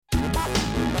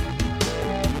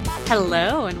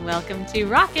Hello and welcome to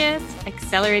Rocket,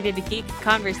 Accelerated Geek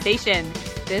Conversation.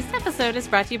 This episode is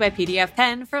brought to you by PDF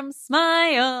Pen from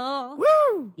Smile.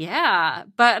 Woo! Yeah,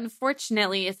 but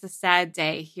unfortunately it's a sad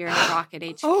day here at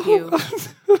Rocket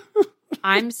HQ.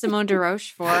 I'm Simone de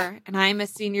Rochefort, and I'm a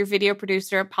senior video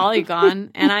producer at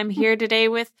Polygon, and I'm here today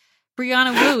with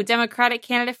Brianna Wu, Democratic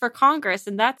candidate for Congress,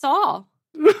 and that's all.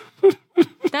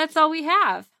 That's all we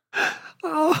have.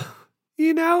 Oh,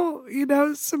 you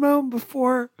know, Simone,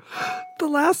 before, the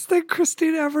last thing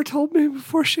Christina ever told me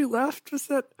before she left was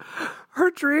that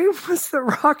her dream was that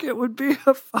Rocket would be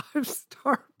a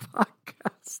 5-star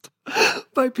podcast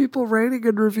by people rating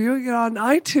and reviewing it on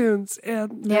iTunes,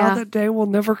 and now that day will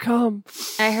never come.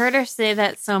 I heard her say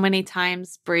that so many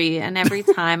times, Brie, and every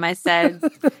time I said,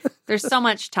 there's so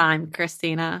much time,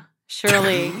 Christina.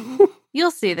 Surely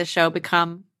you'll see the show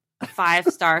become a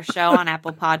 5-star show on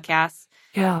Apple Podcasts.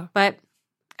 Yeah. But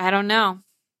I don't know.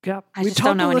 Yeah. I We just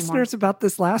told don't know the anymore. listeners about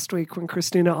this last week when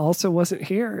Christina also wasn't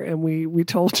here, and we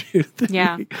told you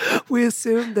that we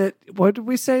assumed that, what did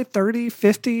we say, 30,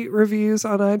 50 reviews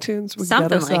on iTunes would Something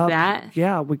get us like up. that.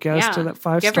 Yeah, would get us to that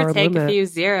 5-star Give or take limit. a few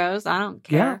zeros. I don't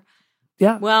care.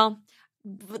 Yeah. Well,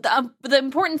 the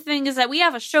important thing is that we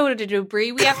have a show to do,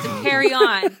 Brie. We have to carry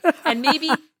on. And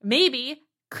maybe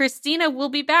Christina will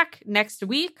be back next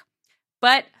week.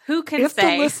 But who can if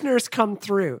say? The listeners come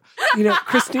through. You know,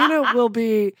 Christina will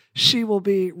be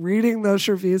reading those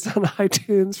reviews on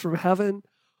iTunes from heaven.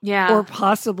 Yeah. Or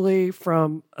possibly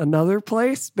from another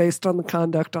place based on the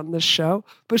conduct on this show.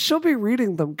 But she'll be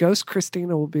reading them. Ghost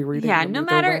Christina will be reading them. No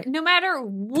matter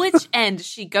which end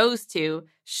she goes to,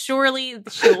 surely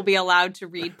she will be allowed to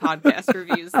read podcast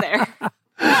reviews there.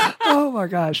 Oh my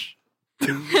gosh.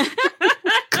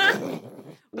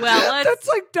 Well, that's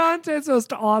like Dante's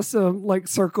most awesome,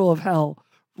 circle of hell.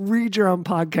 Read your own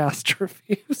podcast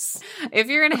reviews. If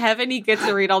you're in heaven, you get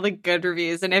to read all the good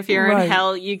reviews. And if you're in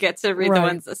hell, you get to read the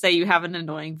ones that say you have an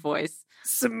annoying voice.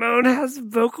 Simone has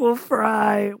vocal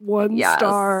fry, 1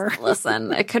 star.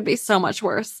 Listen, it could be so much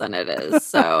worse than it is.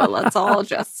 So let's all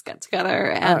just get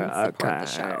together and support the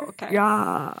show. Okay.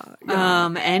 Yeah.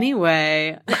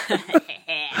 Anyway.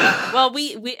 Well,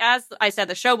 we as I said,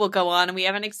 the show will go on, and we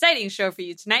have an exciting show for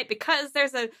you tonight because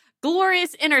there's a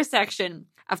glorious intersection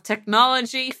of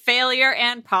technology, failure,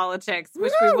 and politics,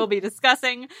 which we will be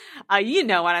discussing. You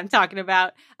know what I'm talking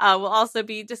about. We'll also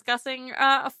be discussing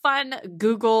a fun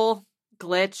Google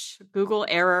glitch, Google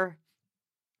error,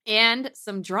 and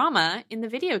some drama in the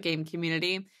video game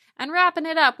community, and wrapping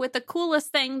it up with the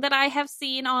coolest thing that I have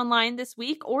seen online this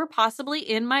week, or possibly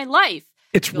in my life.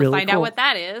 You'll find out what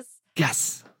that is.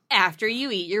 Yes. After you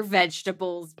eat your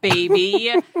vegetables,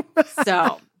 baby.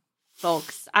 So,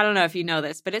 folks, I don't know if you know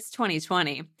this, but it's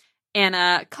 2020,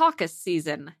 and caucus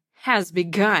season has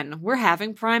begun. We're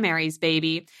having primaries,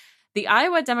 baby. The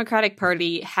Iowa Democratic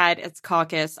Party had its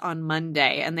caucus on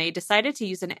Monday, and they decided to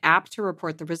use an app to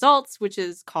report the results, which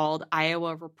is called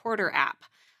Iowa Reporter App.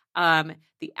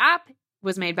 The app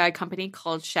was made by a company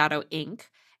called Shadow Inc.,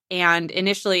 and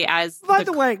initially By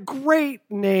the way, great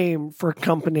name for a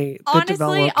company that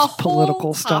honestly, develops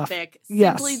political stuff.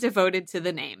 Simply devoted to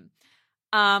the name.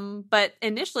 But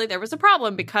initially there was a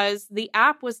problem because the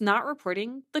app was not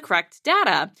reporting the correct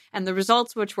data, and the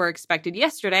results, which were expected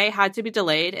yesterday, had to be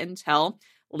delayed until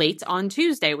late on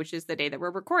Tuesday, which is the day that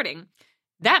we're recording.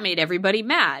 That made everybody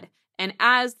mad. And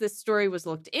as this story was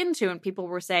looked into and people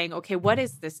were saying, okay, what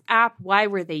is this app? Why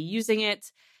were they using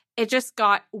it? It just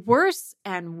got worse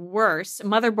and worse.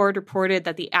 Motherboard reported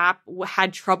that the app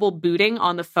had trouble booting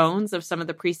on the phones of some of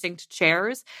the precinct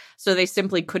chairs, so they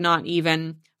simply could not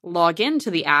even log into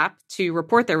the app to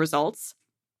report their results.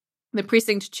 The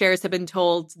precinct chairs have been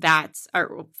told that,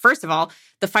 first of all,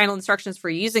 the final instructions for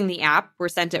using the app were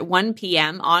sent at 1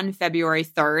 p.m. on February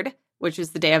 3rd, which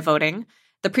is the day of voting.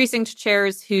 The precinct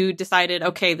chairs who decided,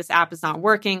 okay, this app is not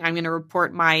working, I'm going to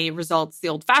report my results the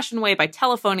old-fashioned way by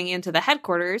telephoning into the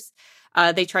headquarters.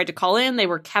 They tried to call in. They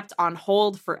were kept on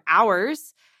hold for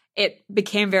hours. It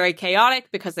became very chaotic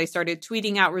because they started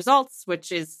tweeting out results,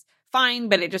 which is fine,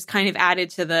 but it just kind of added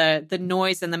to the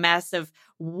noise and the mess of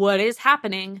what is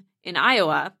happening in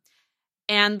Iowa.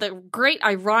 And the great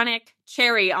ironic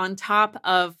cherry on top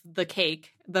of the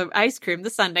cake, the ice cream, the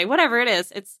sundae, whatever it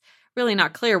is, it's really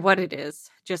not clear what it is,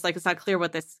 just like it's not clear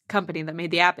what this company that made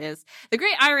the app is. The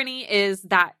great irony is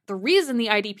that the reason the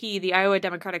IDP, the Iowa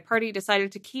Democratic Party,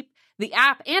 decided to keep the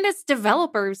app and its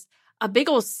developers a big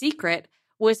old secret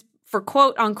was for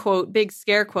quote-unquote, big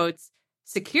scare quotes,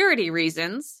 security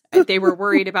reasons. They were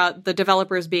worried about the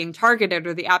developers being targeted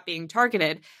or the app being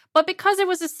targeted. But because it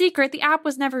was a secret, the app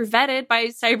was never vetted by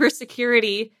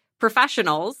cybersecurity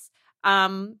professionals.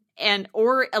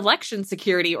 or election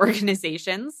security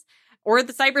organizations or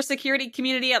the cybersecurity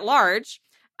community at large.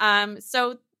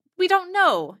 So we don't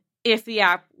know if the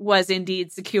app was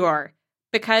indeed secure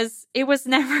because it was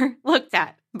never looked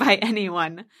at by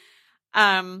anyone.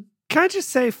 Can I just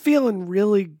say, feeling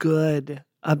really good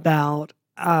about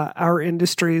our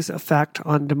industry's effect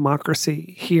on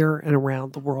democracy here and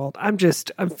around the world. I'm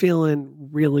feeling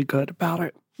really good about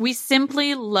it. We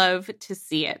simply love to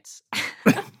see it.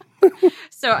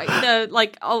 So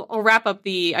I'll wrap up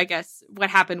what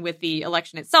happened with the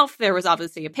election itself. There was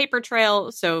obviously a paper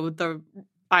trail. So the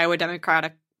Iowa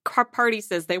Democratic Party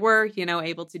says they were,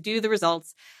 able to do the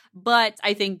results. But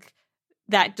I think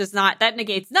that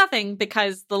negates nothing,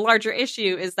 because the larger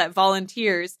issue is that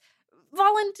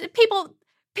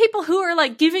people who are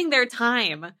giving their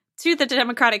time to the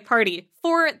Democratic Party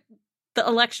for the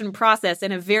election process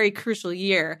in a very crucial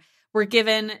year were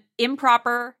given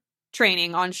improper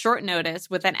training on short notice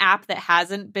with an app that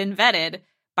hasn't been vetted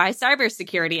by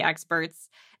cybersecurity experts,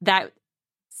 that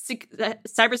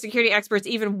cybersecurity experts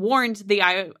even warned the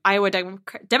Iowa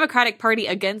Democratic Party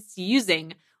against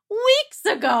using weeks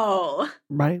ago.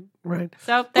 Right.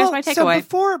 So there's my takeaway.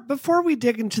 So before we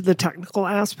dig into the technical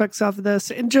aspects of this,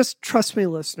 and just trust me,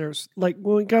 listeners, when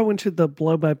we go into the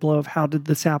blow by blow of how did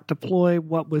this app deploy,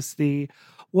 what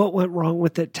went wrong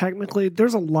with it technically,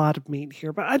 there's a lot of meat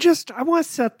here. But I want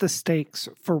to set the stakes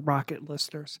for Rocket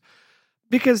listeners,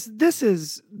 because this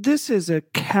is a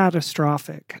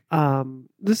catastrophic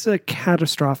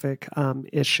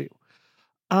issue.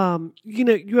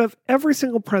 You have every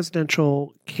single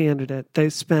presidential candidate. They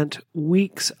spent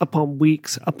weeks upon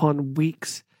weeks upon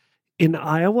weeks in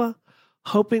Iowa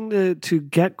hoping to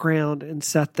get ground and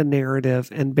set the narrative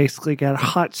and basically get a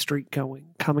hot streak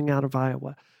coming out of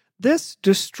Iowa. This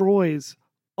destroys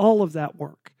all of that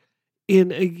work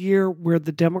in a year where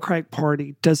the Democratic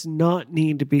Party does not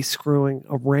need to be screwing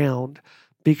around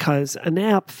because an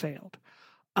app failed.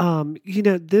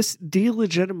 This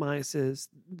delegitimizes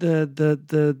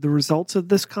the results of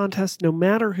this contest, no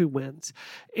matter who wins.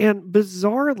 And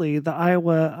bizarrely, the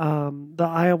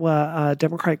Iowa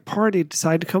Democratic Party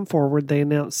decided to come forward. They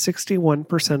announced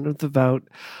 61% of the vote.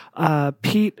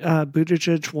 Pete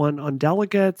Buttigieg won on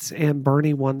delegates, and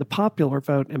Bernie won the popular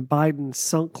vote. And Biden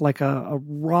sunk like a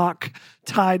rock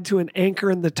tied to an anchor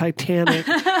in the Titanic,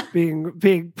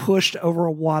 being pushed over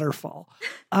a waterfall.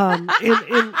 And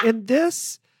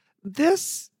this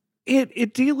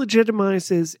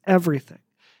delegitimizes everything.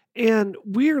 And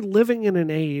we're living in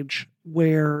an age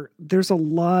where there's a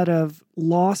lot of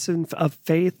loss of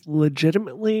faith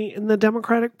legitimately in the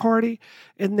Democratic Party.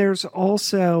 And there's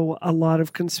also a lot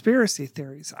of conspiracy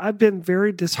theories. I've been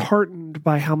very disheartened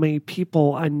by how many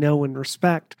people I know and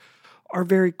respect are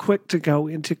very quick to go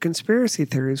into conspiracy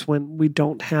theories when we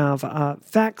don't have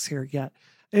facts here yet.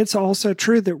 It's also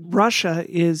true that Russia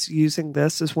is using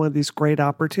this as one of these great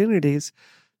opportunities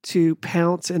to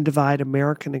pounce and divide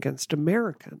American against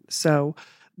American. So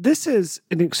this is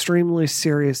an extremely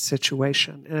serious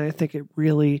situation, and I think it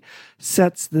really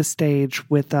sets the stage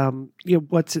with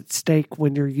what's at stake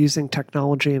when you're using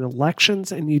technology in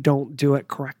elections and you don't do it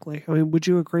correctly. I mean, would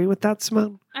you agree with that,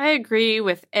 Simone? I agree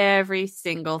with every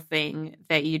single thing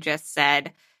that you just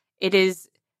said. It is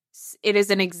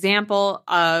an example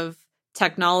of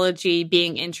technology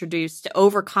being introduced to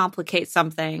overcomplicate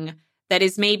something that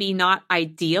is maybe not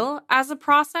ideal as a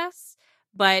process,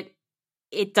 but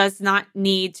it does not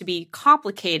need to be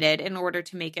complicated in order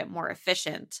to make it more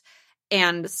efficient.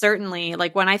 And certainly,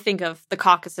 when I think of the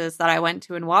caucuses that I went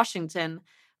to in Washington,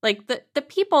 the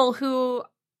people who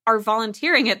are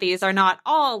volunteering at these are not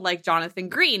all like Jonathan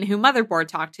Green, who Motherboard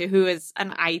talked to, who is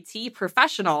an IT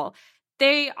professional.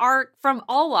 They are from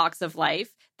all walks of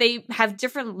life. They have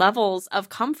different levels of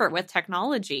comfort with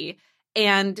technology,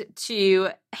 and to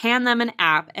hand them an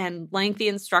app and lengthy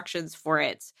instructions for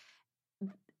it,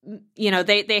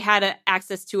 they had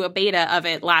access to a beta of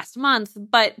it last month,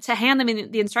 but to hand them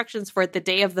the instructions for it the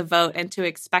day of the vote and to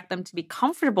expect them to be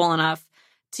comfortable enough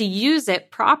to use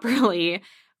it properly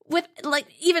with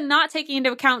even not taking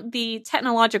into account the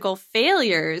technological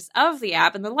failures of the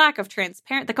app and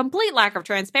the complete lack of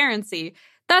transparency,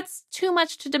 that's too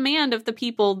much to demand of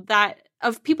people that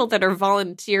are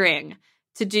volunteering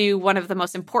to do one of the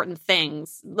most important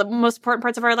things, the most important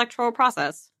parts of our electoral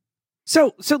process.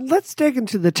 So let's dig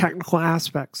into the technical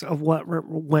aspects of what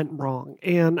went wrong.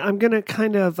 And I'm going to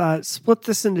kind of split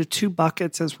this into two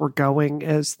buckets as we're going,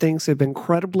 as things have been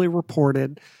credibly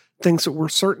reported, things that we're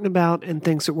certain about, and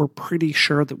things that we're pretty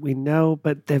sure that we know,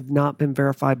 but they've not been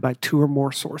verified by two or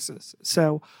more sources.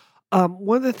 So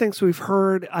One of the things we've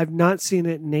heard, I've not seen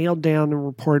it nailed down and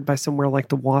reported by somewhere like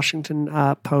the Washington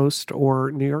Post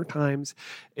or New York Times,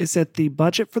 is that the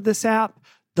budget for this app,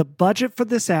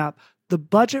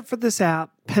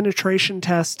 penetration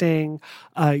testing,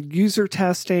 user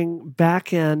testing,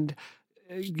 back-end,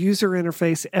 user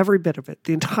interface, every bit of it,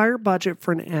 the entire budget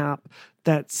for an app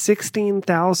that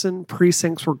 16,000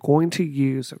 precincts were going to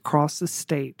use across the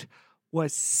state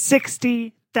was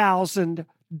 $60,000.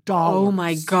 Oh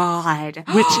my God.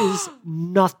 Which is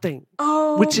nothing.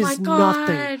 Which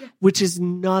is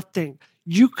nothing.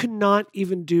 You could not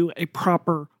even do a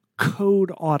proper code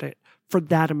audit for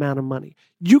that amount of money.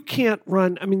 You can't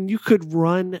run, you could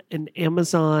run an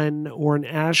Amazon or an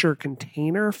Azure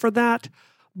container for that,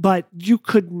 but you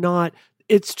could not.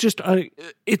 It's just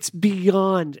it's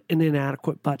beyond an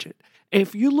inadequate budget.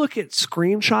 If you look at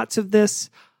screenshots of this,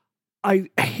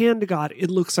 hand to God, it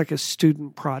looks like a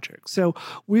student project. So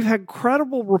we've had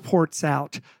credible reports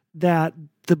out that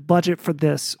the budget for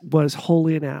this was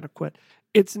wholly inadequate.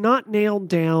 It's not nailed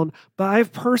down, but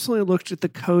I've personally looked at the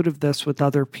code of this with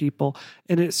other people,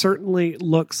 and it certainly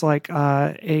looks like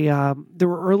there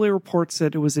were early reports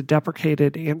that it was a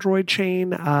deprecated Android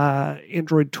chain,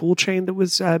 Android tool chain that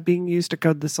was being used to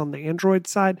code this on the Android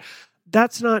side.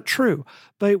 That's not true,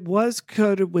 but it was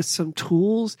coded with some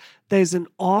tools that is an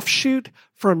offshoot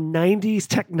from 90s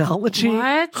technology.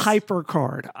 What?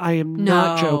 HyperCard. I am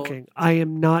not joking.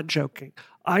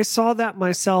 I saw that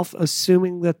myself,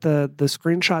 assuming that the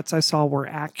screenshots I saw were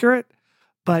accurate,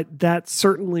 but that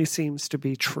certainly seems to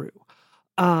be true.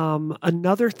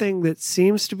 Another thing that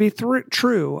seems to be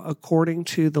true, according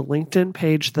to the LinkedIn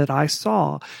page that I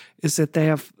saw, is that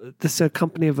this is a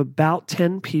company of about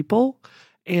 10 people,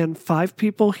 and 5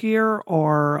 people here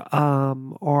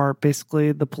are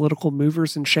basically the political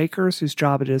movers and shakers whose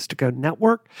job it is to go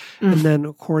network. And then,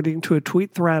 according to a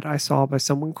tweet thread I saw by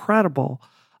someone credible,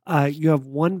 you have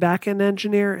 1 back-end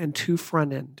engineer and 2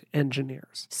 front-end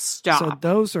engineers. Stop. So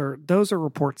those are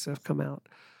reports that have come out.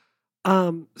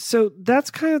 So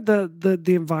that's kind of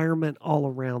the environment all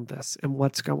around this and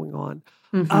what's going on.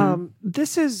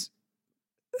 This is,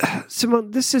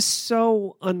 Simone, this is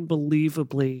so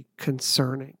unbelievably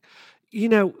concerning.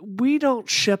 We don't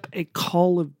ship a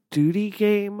Call of Duty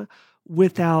game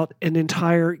without an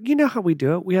entire, how we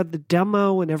do it. We have the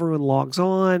demo and everyone logs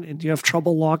on and you have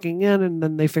trouble logging in, and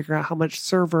then they figure out how much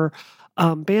server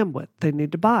bandwidth they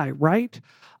need to buy, right?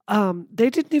 They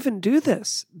didn't even do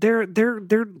this. Their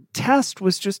test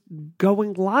was just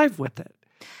going live with it.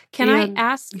 Can I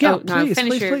ask? Yeah,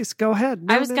 please, go ahead.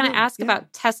 I was going to ask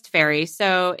about Test Fairy.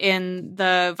 So in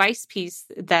the Vice piece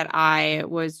that I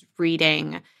was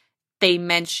reading, they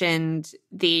mentioned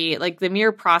the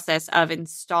mere process of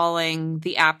installing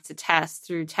the app to test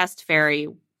through Test Fairy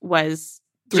was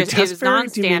just, it was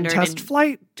non-standard. Do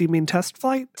you mean Test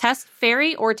Flight? Test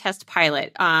Fairy or Test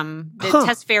Pilot. The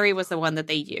Test Fairy was the one that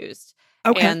they used.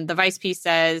 Okay. And the Vice piece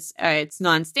says it's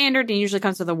non-standard and usually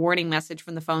comes with a warning message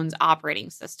from the phone's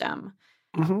operating system.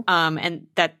 And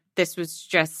that this was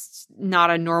just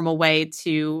not a normal way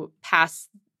to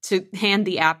hand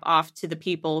the app off to the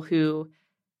people who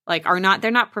they're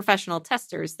not professional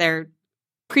testers. They're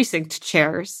precinct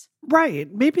chairs.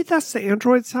 Right. Maybe that's the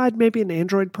Android side. Maybe an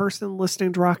Android person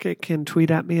listening to Rocket can tweet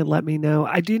at me and let me know.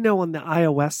 I do know on the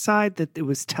iOS side that it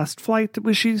was Test Flight that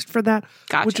was used for that,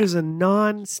 which is a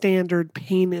non-standard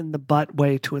pain in the butt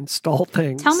way to install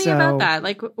things. Tell me about that.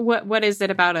 What is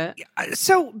it about it?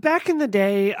 So back in the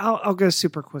day, I'll go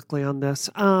super quickly on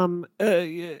this. Apple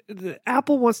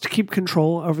wants to keep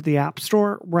control over the App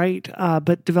Store, right?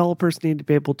 But developers need to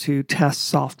be able to test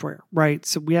software, right?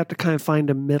 So we have to kind of find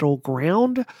a middle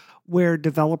ground where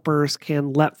developers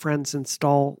can let friends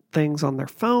install things on their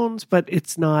phones, but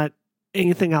it's not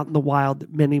anything out in the wild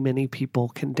that many, many people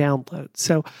can download.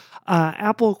 So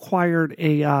Apple acquired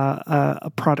a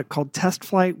product called Test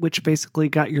Flight, which basically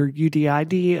got your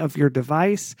UDID of your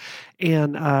device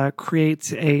and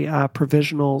creates a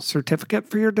provisional certificate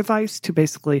for your device to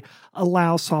basically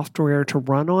allow software to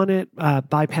run on it,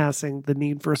 bypassing the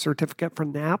need for a certificate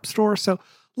from the App Store. So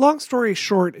long story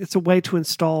short, it's a way to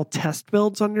install test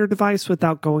builds on your device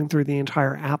without going through the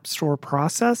entire App Store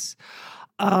process,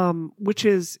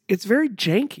 it's very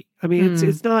janky. I mean,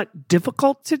 it's not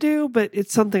difficult to do, but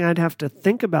it's something I'd have to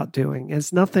think about doing.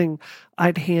 It's nothing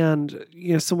I'd hand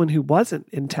someone who wasn't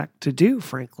in tech to do,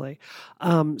 frankly.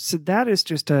 So that is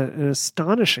just an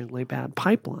astonishingly bad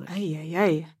pipeline.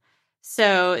 Ay.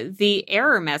 So the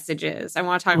error messages, I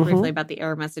want to talk briefly about the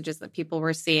error messages that people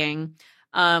were seeing.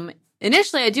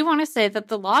 Initially, I do want to say that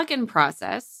the login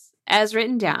process, as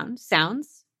written down,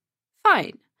 sounds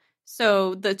fine.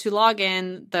 So to log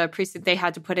in, the precinct, they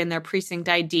had to put in their precinct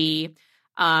ID,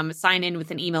 sign in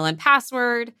with an email and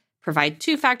password, provide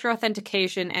two-factor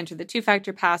authentication, enter the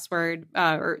two-factor password,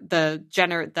 or the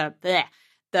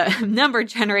number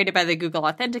generated by the Google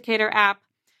Authenticator app,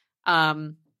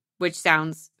 which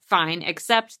sounds fine,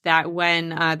 except that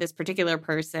when this particular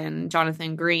person,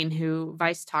 Jonathan Green, who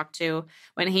Vice talked to,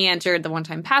 when he entered the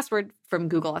one-time password from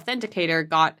Google Authenticator,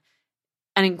 got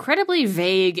an incredibly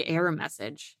vague error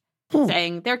message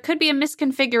saying there could be a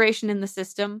misconfiguration in the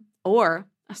system or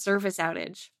a service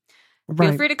outage. Right.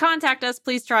 Feel free to contact us.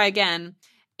 Please try again.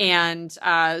 And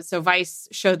so Vice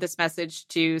showed this message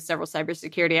to several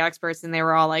cybersecurity experts, and they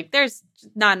were all like, there's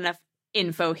not enough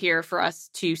info here for us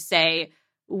to say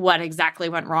what exactly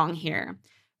went wrong here.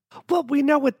 Well, we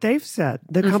know what they've said.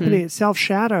 The company itself,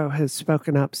 Shadow, has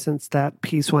spoken up since that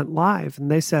piece went live,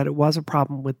 and they said it was a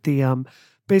problem with the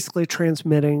basically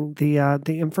transmitting the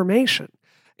information.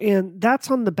 And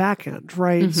that's on the back end,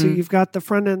 right? So you've got the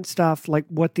front end stuff, like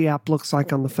what the app looks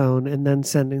like on the phone, and then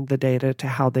sending the data to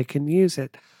how they can use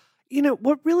it. You know,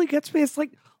 what really gets me is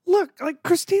like, look, like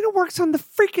Christina works on the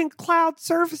freaking cloud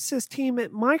services team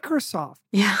at Microsoft.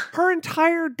 Yeah. Her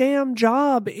entire damn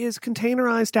job is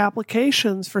containerized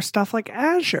applications for stuff like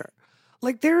Azure.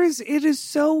 Like it is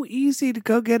so easy to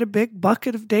go get a big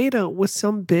bucket of data with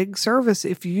some big service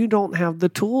if you don't have the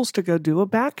tools to go do a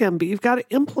backend, but you've got to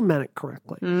implement it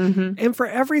correctly. And for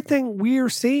everything we're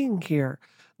seeing here,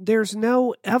 there's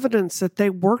no evidence that they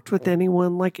worked with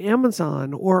anyone like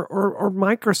Amazon or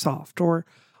Microsoft or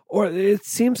it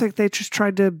seems like they just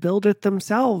tried to build it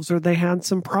themselves or they had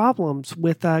some problems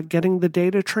with getting the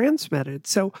data transmitted.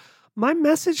 So my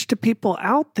message to people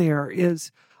out there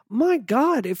is, my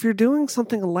God, if you're doing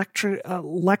something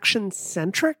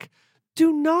election-centric,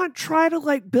 do not try to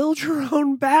like build your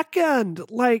own backend.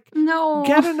 Like, no,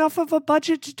 get enough of a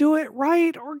budget to do it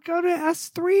right, or go to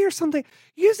S3 or something.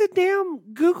 Use a damn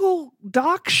Google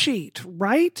Doc sheet,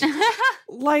 right?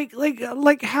 like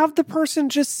have the person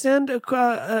just send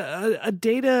a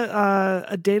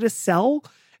data cell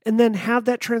and then have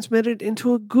that transmitted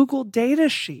into a Google data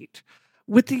sheet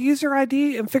with the user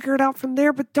ID and figure it out from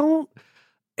there. But don't.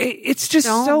 It's just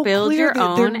so clear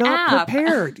that they're not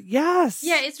prepared. Yes.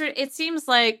 Yeah, it seems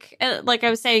like I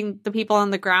was saying, the people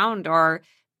on the ground are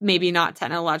maybe not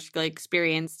technologically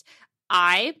experienced.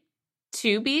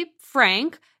 To be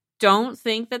frank, don't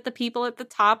think that the people at the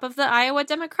top of the Iowa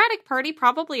Democratic Party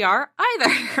probably are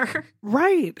either.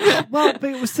 Right. Well, but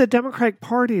it was the Democratic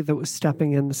Party that was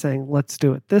stepping in and saying, let's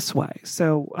do it this way.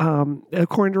 So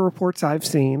according to reports I've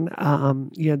seen,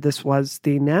 this was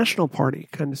the National Party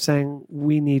kind of saying,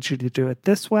 we need you to do it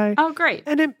this way. Oh, great.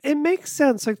 And it makes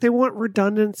sense. Like, they want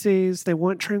redundancies. They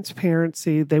want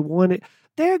transparency. They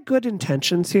had good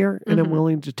intentions here, and I'm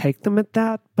willing to take them at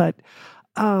that. But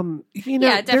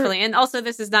yeah, definitely. And also,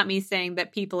 this is not me saying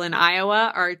that people in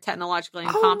Iowa are technologically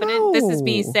incompetent. Oh, no. This is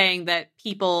me saying that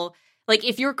people, like,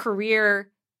 if your career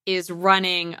is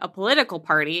running a political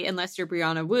party, unless you're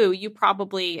Brianna Wu, you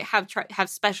probably have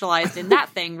specialized in that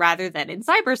thing rather than in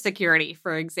cybersecurity,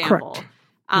 for example.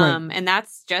 Right. And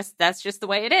that's just the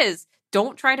way it is.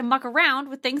 Don't try to muck around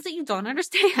with things that you don't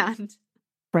understand.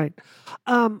 Right.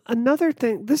 Another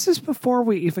thing, this is before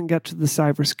we even get to the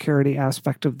cybersecurity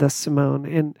aspect of this, Simone.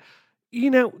 And,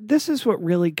 this is what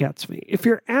really gets me. If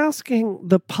you're asking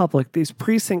the public, these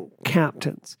precinct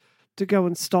captains, to go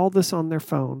install this on their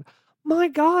phone, my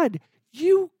God,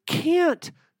 you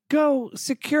can't go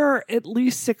secure at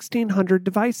least 1,600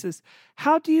 devices.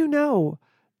 How do you know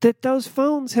that those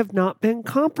phones have not been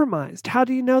compromised? How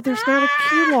do you know there's not a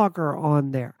keylogger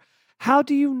on there? How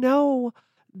do you know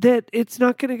that it's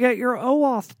not going to get your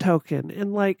OAuth token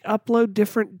and upload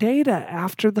different data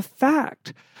after the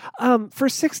fact? For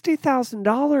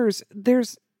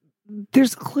 $60,000,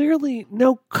 there's clearly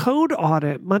no code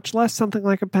audit, much less something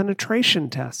like a penetration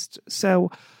test.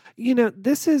 So,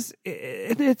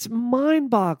 it's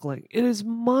mind-boggling. It is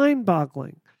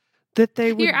mind-boggling that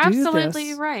they would do this. You're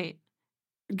absolutely right.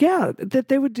 Yeah, that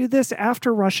they would do this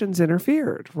after Russians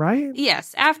interfered, right?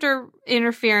 Yes, after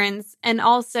interference, and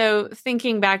also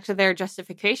thinking back to their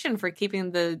justification for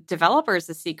keeping the developers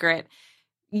a secret.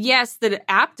 Yes, the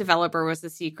app developer was a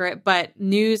secret, but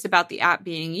news about the app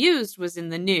being used was in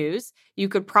the news. You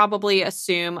could probably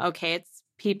assume, okay, it's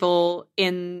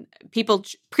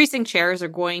precinct chairs are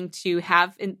going to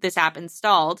have this app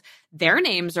installed. Their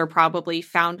names are probably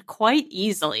found quite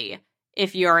easily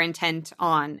if you're intent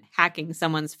on hacking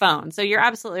someone's phone. So you're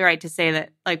absolutely right to say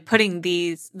that, putting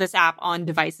this app on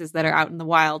devices that are out in the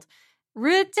wild,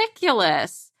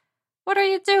 ridiculous. What are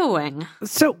you doing?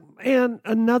 So and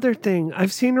another thing,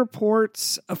 I've seen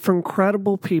reports from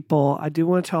credible people. I do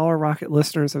want to tell our Rocket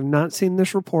listeners, I've not seen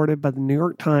this reported by the New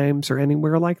York Times or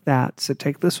anywhere like that, so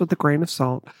take this with a grain of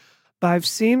salt. But I've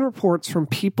seen reports from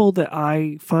people that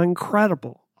I find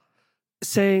credible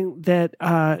saying that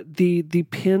the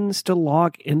pins to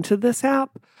log into this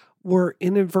app were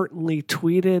inadvertently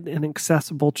tweeted and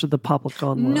accessible to the public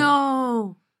online.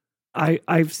 No.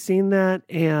 I've seen that,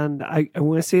 and I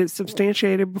want to see it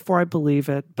substantiated before I believe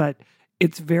it, but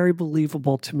it's very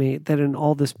believable to me that in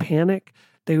all this panic,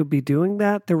 they would be doing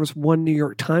that. There was one New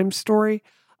York Times story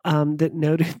that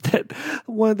noted that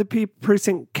one of the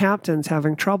precinct captains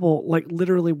having trouble, like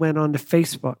literally went onto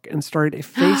Facebook and started a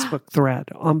Facebook thread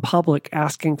on public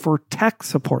asking for tech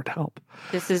support help.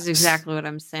 This is exactly what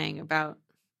I'm saying about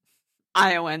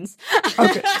Iowans.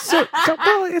 Okay, so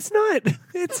well, it's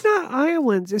not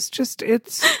Iowans. It's just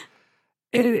it's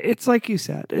like you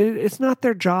said. It's not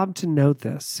their job to know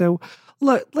this. So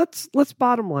look, let's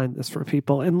bottom line this for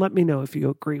people, and let me know if you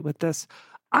agree with this.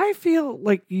 I feel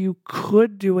like you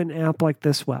could do an app like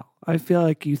this well. I feel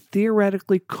like you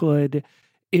theoretically could,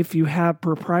 if you have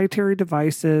proprietary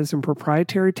devices and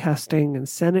proprietary testing and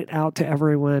sent it out to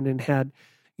everyone and had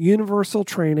universal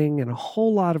training and a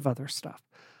whole lot of other stuff.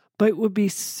 But it would be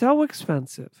so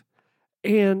expensive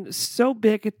and so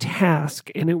big a task,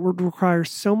 and it would require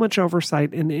so much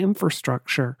oversight and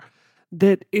infrastructure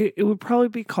that it would probably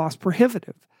be cost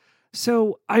prohibitive.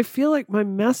 So I feel like my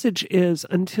message is,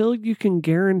 until you can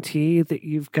guarantee that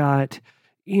you've got,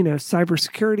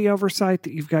 cybersecurity oversight,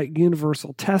 that you've got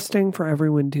universal testing for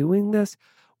everyone doing this,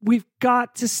 we've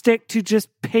got to stick to just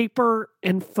paper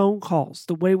and phone calls,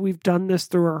 the way we've done this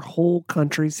through our whole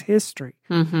country's history.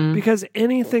 Mm-hmm. Because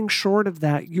anything short of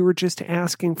that, you were just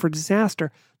asking for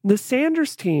disaster. The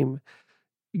Sanders team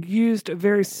used a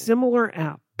very similar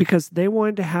app because they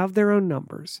wanted to have their own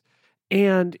numbers.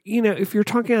 And, if you're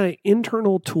talking about an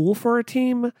internal tool for a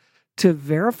team to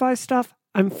verify stuff,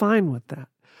 I'm fine with that.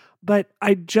 But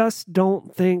I just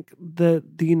don't think the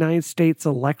United States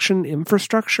election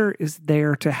infrastructure is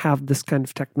there to have this kind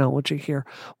of technology here.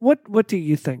 What do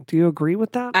you think? Do you agree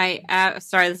with that?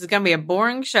 Sorry, this is going to be a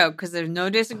boring show because there's no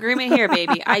disagreement here,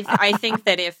 baby. I think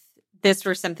that if this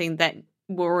were something that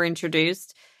were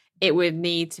introduced, it would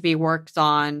need to be worked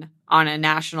on a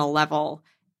national level.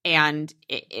 And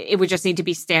it would just need to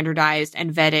be standardized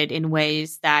and vetted in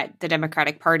ways that the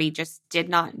Democratic Party just did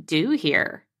not do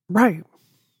here. Right.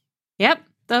 Yep.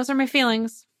 Those are my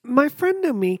feelings. My friend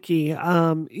Nomiki,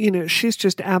 she's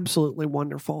just absolutely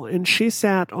wonderful. And she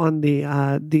sat on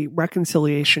the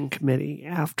Reconciliation Committee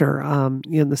after,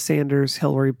 the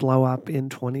Sanders-Hillary blow-up in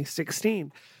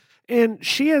 2016. And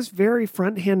she has very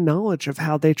front-hand knowledge of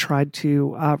how they tried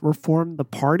to reform the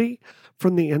party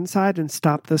from the inside and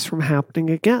stop this from happening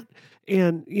again.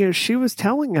 And, she was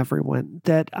telling everyone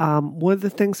that one of the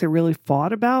things they really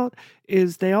fought about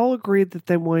is they all agreed that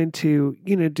they wanted to,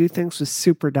 do things with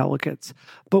superdelegates.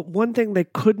 But one thing they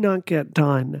could not get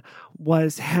done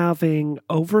was having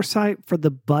oversight for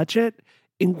the budget,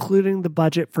 including the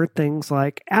budget for things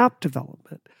like app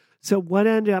development. So what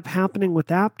ended up happening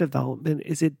with app development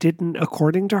is it didn't,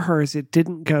 according to her, it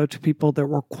didn't go to people that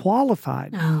were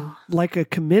qualified. Oh. Like a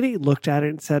committee looked at it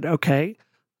and said, okay,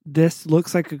 this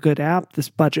looks like a good app. This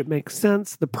budget makes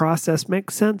sense. The process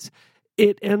makes sense.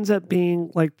 It ends up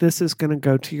being like, this is going to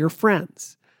go to your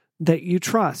friends that you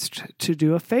trust to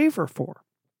do a favor for.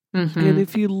 Mm-hmm. And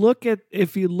if you look at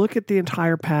the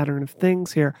entire pattern of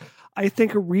things here, I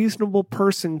think a reasonable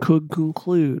person could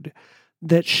conclude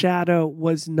that Shadow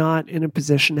was not in a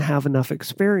position to have enough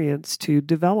experience to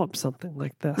develop something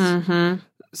like this. Mm-hmm.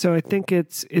 So I think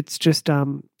it's just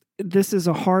this is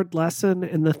a hard lesson,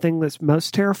 and the thing that's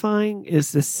most terrifying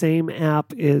is the same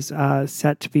app is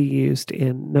set to be used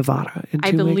in Nevada in 2 weeks.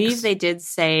 I believe they did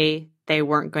say they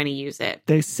weren't going to use it.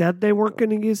 They said they weren't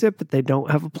going to use it, but they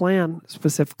don't have a plan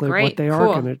specifically what they are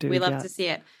going to do. We love yet. to see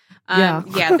it. Yeah.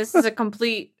 This is a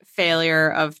complete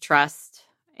failure of trust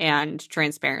and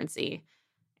transparency.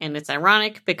 And it's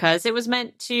ironic because it was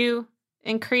meant to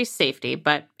increase safety,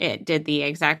 but it did the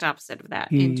exact opposite of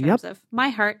that in terms of my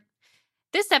heart.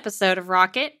 This episode of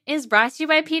Rocket is brought to you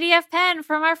by PDF Pen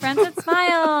from our friends at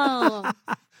Smile.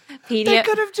 They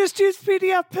could have just used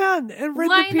PDF Pen and read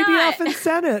the PDF and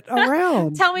sent it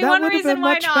around. Tell me one reason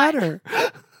why not. Better.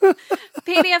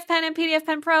 PDF Pen and PDF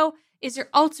Pen Pro is your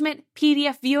ultimate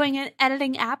PDF viewing and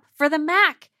editing app for the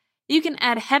Mac. You can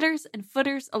add headers and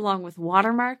footers along with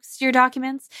watermarks to your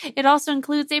documents. It also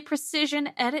includes a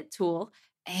precision edit tool,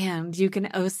 and you can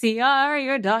OCR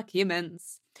your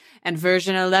documents. And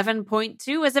version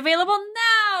 11.2 is available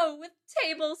now with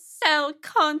table cell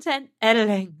content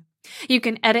editing. You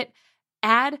can edit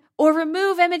add or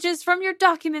remove images from your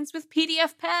documents with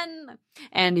PDFpen.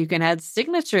 And you can add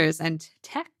signatures and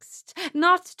text,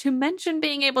 not to mention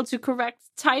being able to correct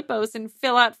typos and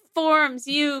fill out forms,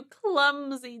 you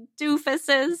clumsy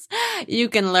doofuses. You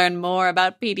can learn more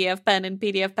about PDFpen and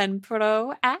PDFpen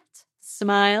Pro at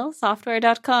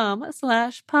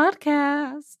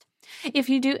smilesoftware.com/podcast. If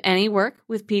you do any work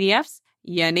with PDFs,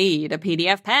 you need a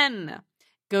PDF pen.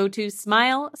 Go to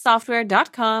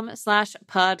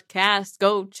smilesoftware.com/podcast.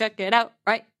 Go check it out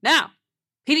right now.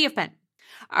 PDF Pen.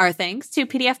 Our thanks to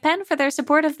PDF Pen for their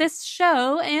support of this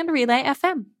show and Relay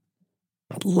FM.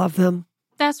 Love them.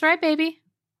 That's right, baby.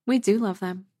 We do love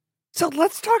them. So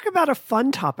let's talk about a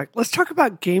fun topic. Let's talk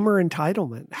about gamer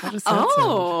entitlement. How does that sound?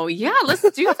 Oh, yeah, let's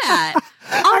do that.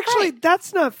 Actually,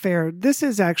 that's not fair. This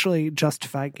is actually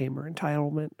justified gamer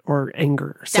entitlement or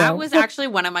anger. That was actually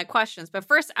one of my questions. But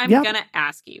first, I'm going to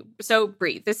ask you. So,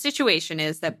 Bree, the situation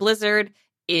is that Blizzard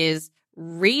is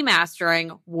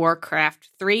remastering Warcraft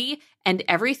 3 and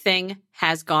everything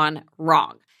has gone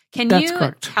wrong. Can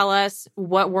you tell us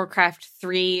what Warcraft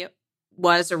 3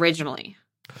 was originally?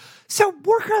 So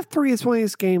Warcraft 3 is one of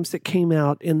these games that came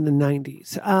out in the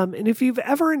 90s. And if you've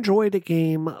ever enjoyed a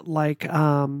game like,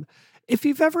 if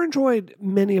you've ever enjoyed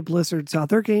many of Blizzard's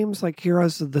other games like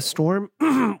Heroes of the Storm,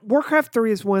 Warcraft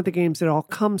 3 is one of the games it all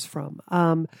comes from.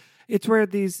 It's where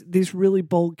these really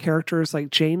bold characters like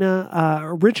Jaina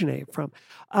originate from.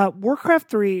 Warcraft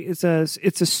 3 is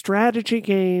a strategy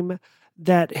game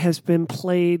that has been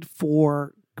played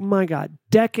for, my God,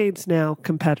 decades now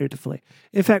competitively.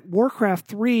 In fact, Warcraft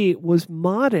 3 was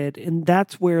modded, and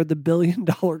that's where the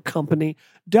billion-dollar company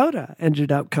Dota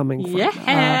ended up coming from.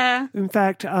 Yeah. In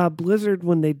fact, Blizzard,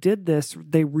 when they did this,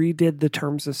 they redid the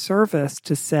terms of service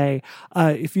to say,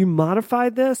 if you modify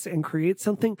this and create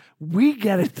something, we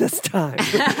get it this time.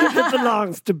 It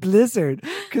belongs to Blizzard,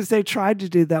 because they tried to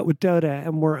do that with Dota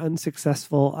and were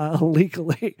unsuccessful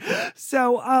legally.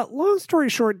 So, long story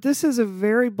short, this is a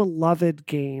very beloved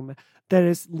game that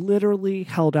is literally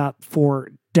held up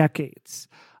for decades.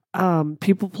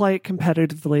 People play it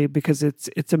competitively because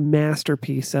it's a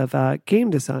masterpiece of game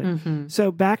design. Mm-hmm.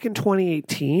 So back in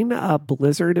 2018,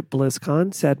 Blizzard at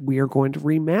BlizzCon said, we are going to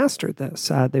remaster this.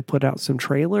 They put out some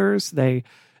trailers. They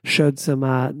showed some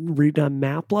redone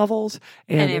map levels.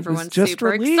 And everyone's it was just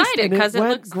super excited because it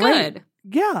looks great. good.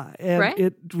 Yeah, and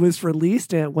it was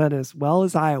released and it went as well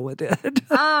as Iowa did.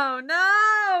 Oh, no!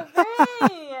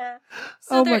 Hey.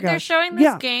 So they're showing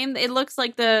this game. It looks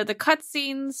like the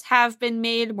cutscenes have been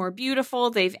made more beautiful.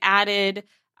 They've added,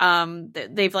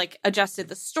 they've like adjusted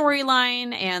the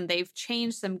storyline and they've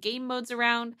changed some game modes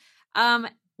around. How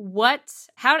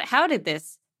did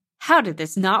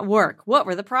this not work? What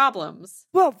were the problems?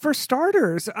 Well, for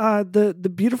starters,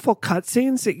 the beautiful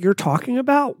cutscenes that you're talking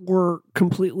about were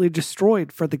completely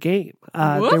destroyed for the game.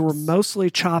 They were mostly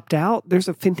chopped out. There's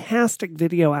a fantastic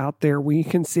video out there where you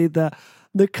can see the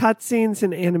cutscenes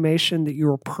and animation that you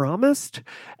were promised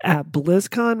at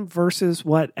BlizzCon versus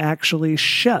what actually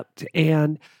shipped.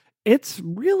 And it's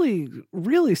really,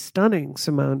 really stunning,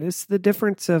 Simone. It's the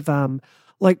difference of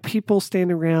like people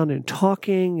standing around and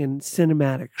talking and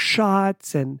cinematic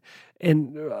shots and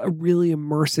a really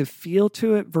immersive feel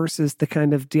to it versus the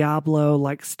kind of Diablo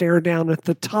like stare down at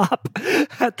the top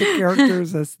at the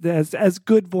characters as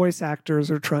good voice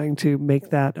actors are trying to make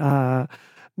that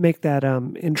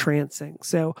entrancing.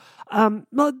 So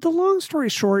the long story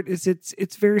short is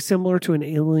it's very similar to an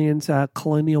Aliens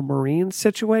Colonial Marines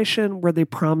situation where they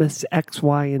promise X,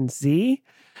 Y, and Z,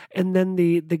 and then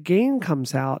the game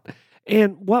comes out.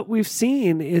 And what we've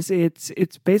seen is it's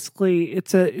basically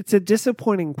it's a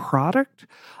disappointing product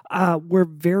where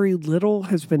very little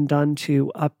has been done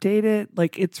to update it.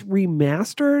 Like it's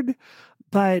remastered,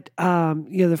 but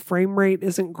the frame rate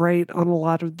isn't great on a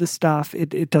lot of the stuff.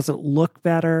 It doesn't look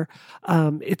better.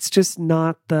 It's just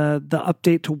not the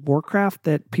update to Warcraft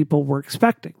that people were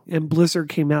expecting. And Blizzard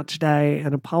came out today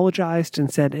and apologized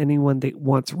and said anyone that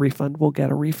wants a refund will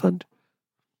get a refund.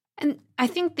 And I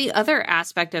think the other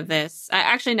aspect of this,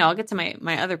 I'll get to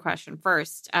my other question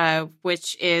first,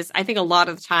 which is I think a lot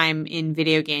of the time in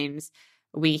video games,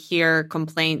 we hear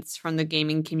complaints from the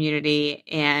gaming community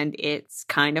and it's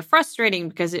kind of frustrating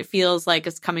because it feels like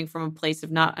it's coming from a place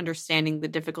of not understanding the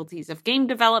difficulties of game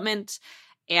development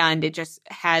and it just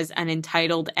has an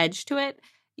entitled edge to it.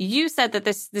 You said that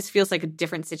this feels like a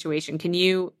different situation. Can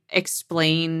you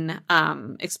explain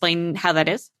how that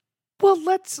is? Well,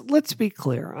 let's be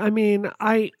clear. I mean,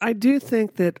 I do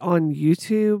think that on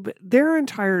YouTube, their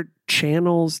entire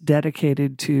channels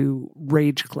dedicated to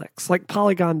rage clicks, like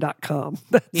Polygon.com.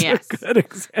 That's a good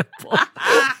example.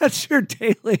 That's your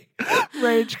daily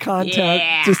rage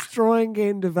content, destroying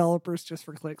game developers just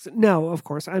for clicks. No, of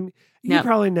course. You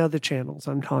probably know the channels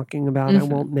I'm talking about. I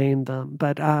won't name them,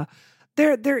 but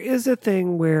there is a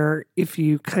thing where if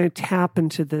you kind of tap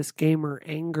into this gamer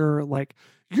anger, like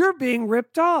you're being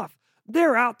ripped off,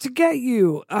 they're out to get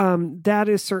you. That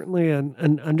is certainly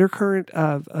an undercurrent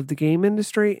of the game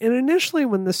industry. And initially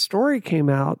when the story came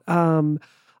out,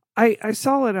 I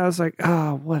saw it. I was like,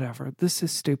 oh, whatever. This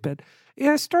is stupid.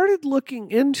 Yeah, I started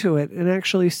looking into it and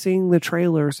actually seeing the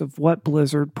trailers of what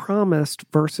Blizzard promised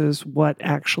versus what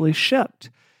actually shipped.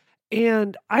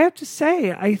 And I have to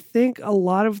say, I think a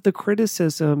lot of the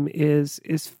criticism is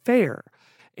fair.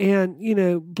 And,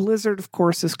 Blizzard, of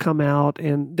course, has come out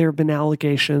and there have been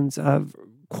allegations of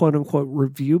quote unquote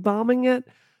review bombing it.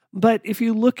 But if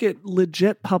you look at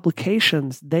legit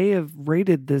publications, they have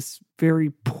rated this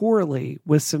very poorly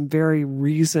with some very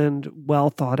reasoned, well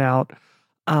thought out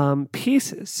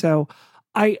pieces. So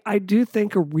I do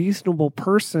think a reasonable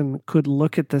person could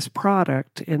look at this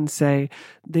product and say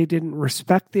they didn't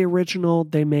respect the original.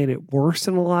 They made it worse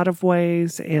in a lot of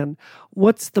ways. And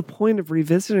what's the point of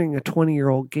revisiting a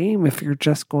 20-year-old game if you're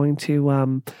just going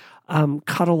to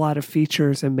cut a lot of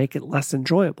features and make it less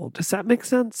enjoyable? Does that make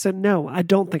sense? So no, I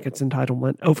don't think it's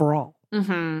entitlement overall.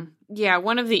 Mm-hmm. Yeah,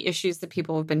 one of the issues that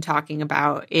people have been talking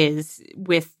about is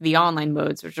with the online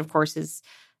modes, which of course is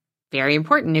very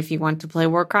important if you want to play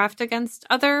Warcraft against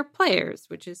other players,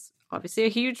 which is obviously a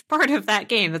huge part of that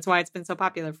game. That's why it's been so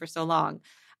popular for so long.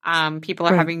 People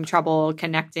are having trouble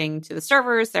connecting to the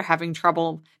servers. They're having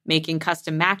trouble making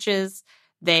custom matches.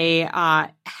 They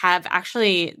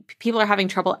people are having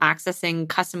trouble accessing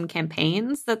custom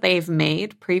campaigns that they've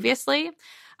made previously.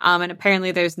 And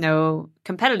apparently there's no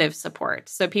competitive support.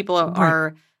 So people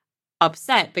are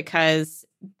upset because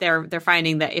they're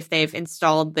finding that if they've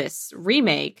installed this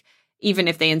remake, even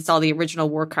if they install the original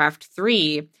Warcraft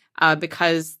 3,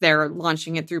 because they're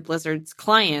launching it through Blizzard's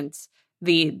client,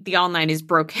 the online is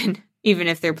broken, even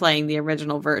if they're playing the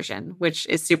original version, which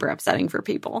is super upsetting for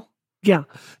people. Yeah.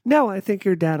 No, I think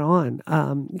you're dead on.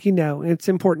 It's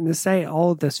important to say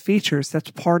all of those features, that's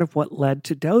part of what led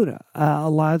to Dota. A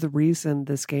lot of the reason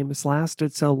this game has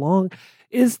lasted so long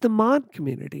is the mod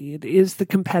community. It is the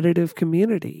competitive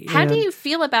community. How do you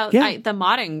feel about the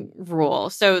modding rule?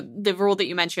 So the rule that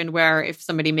you mentioned where if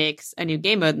somebody makes a new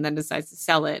game mode and then decides to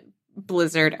sell it,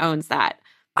 Blizzard owns that.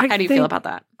 How do you feel about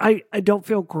that? I don't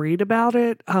feel great about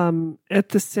it. At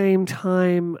the same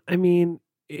time, Unreal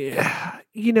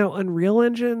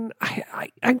Engine,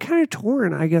 I'm kind of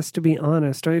torn, I guess, to be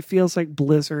honest. It feels like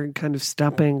Blizzard kind of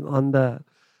stepping on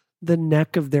the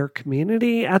neck of their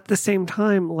community. At the same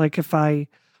time, like if I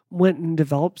went and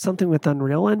developed something with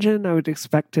Unreal Engine, I would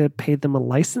expect to pay them a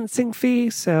licensing fee.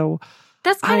 So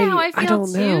that's kind of how I feel I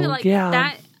don't too. know. Like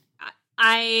that,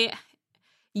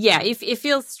 it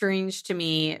feels strange to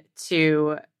me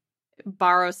to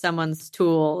borrow someone's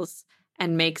tools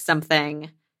and make something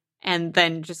and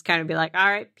then just kind of be like, all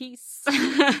right, peace.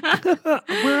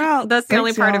 We're out. That's the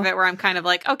only part of it where I'm kind of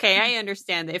like, okay, I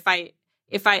understand that if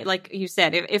I, like you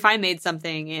said, if I made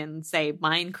something in, say,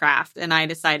 Minecraft and I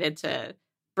decided to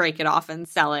break it off and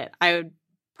sell it, I would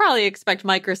probably expect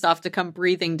Microsoft to come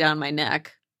breathing down my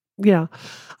neck. Yeah.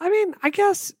 I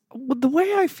guess the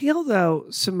way I feel, though,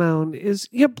 Simone, is,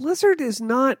 Blizzard is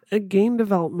not a game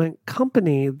development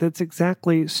company that's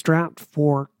exactly strapped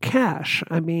for cash.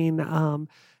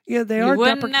 They are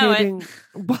deprecating.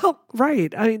 Well,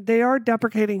 right. They are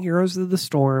deprecating Heroes of the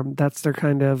Storm. That's their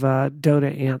kind of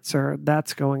Dota answer.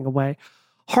 That's going away.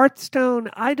 Hearthstone,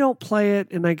 I don't play it,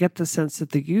 and I get the sense that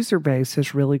the user base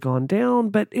has really gone down,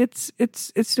 but it's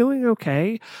doing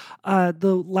okay.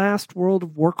 The last World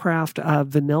of Warcraft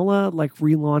vanilla, like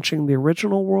relaunching the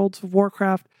original Worlds of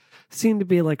Warcraft, seemed to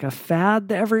be like a fad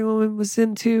that everyone was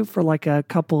into for like a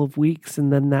couple of weeks,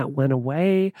 and then that went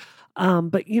away.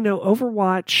 But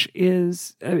Overwatch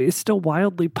is still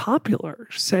wildly popular,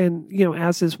 and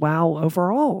as is WoW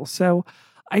overall. So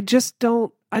I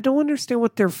don't understand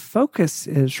what their focus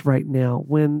is right now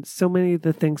when so many of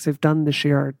the things they've done this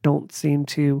year don't seem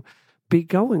to be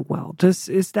going well.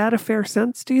 Is that a fair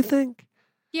sense, do you think?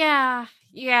 Yeah,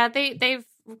 they've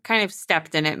kind of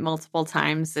stepped in it multiple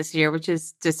times this year, which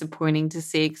is disappointing to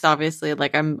see because obviously,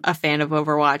 like, I'm a fan of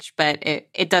Overwatch, but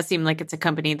it does seem like it's a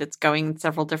company that's going in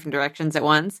several different directions at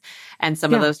once, and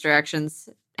some of those directions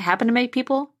happen to make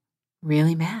people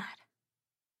really mad.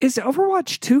 Is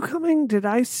Overwatch 2 coming? Did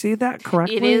I see that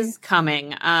correctly? It is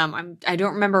coming. I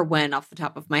don't remember when off the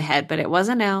top of my head, but it was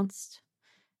announced.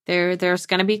 There's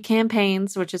going to be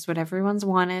campaigns, which is what everyone's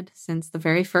wanted since the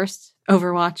very first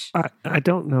Overwatch. I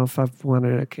don't know if I've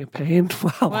wanted a campaign.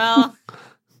 Well,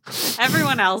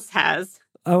 everyone else has.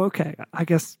 Oh, okay. I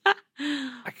guess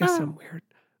I'm weird.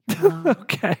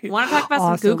 Okay. Want to talk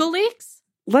about some Google leaks?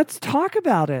 Let's talk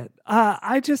about it.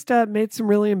 I just made some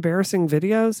really embarrassing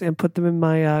videos and put them in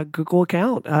my Google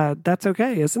account. That's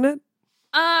okay, isn't it?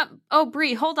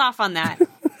 Bree, hold off on that.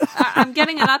 I'm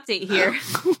getting an update here.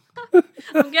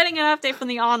 I'm getting an update from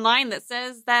the online that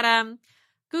says that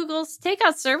Google's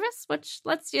takeout service, which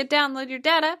lets you download your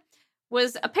data,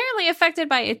 was apparently affected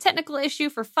by a technical issue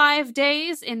for 5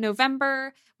 days in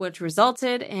November, which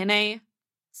resulted in a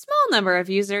small number of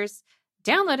users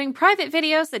downloading private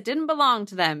videos that didn't belong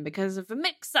to them because of a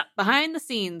mix-up behind the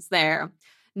scenes there.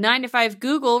 9to5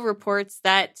 Google reports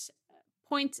that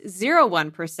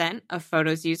 0.01% of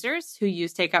Photos users who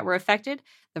use Takeout were affected.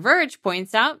 The Verge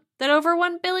points out that over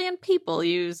 1 billion people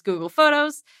use Google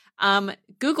Photos.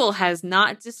 Google has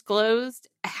not disclosed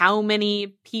how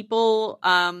many people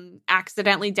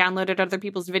accidentally downloaded other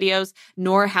people's videos,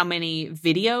 nor how many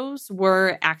videos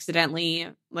were accidentally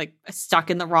stuck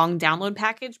in the wrong download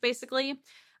package, basically.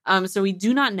 So we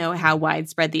do not know how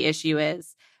widespread the issue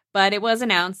is, but it was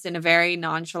announced in a very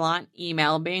nonchalant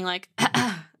email being like,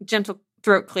 gentle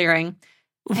throat clearing.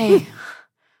 Hey,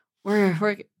 we're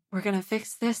going to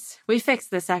fix this. We fixed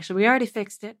this, actually. We already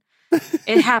fixed it.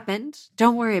 It happened.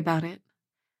 Don't worry about it.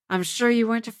 I'm sure you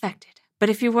weren't affected. But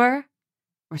if you were,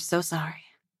 we're so sorry.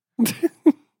 This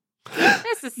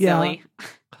is silly.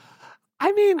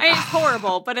 I mean, it's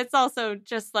horrible, but it's also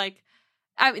just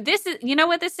this is, you know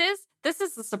what this is? This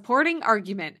is the supporting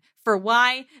argument for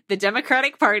why the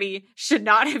Democratic Party should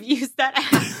not have used that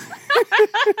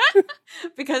app.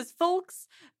 Because, folks,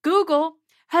 Google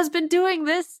has been doing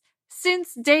this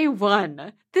since day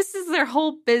one. This is their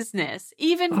whole business.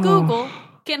 Even Google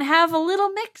can have a little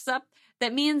mix-up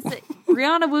that means that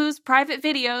Rihanna Wu's private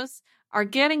videos are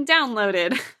getting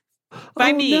downloaded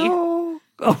by me. No.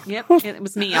 Yep, it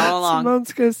was me all along.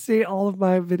 Simone's going to see all of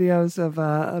my videos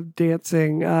of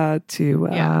dancing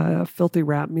to filthy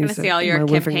rap music. I'm going to see all your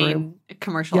campaign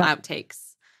commercial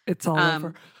outtakes. It's all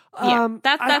over.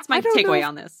 That's my takeaway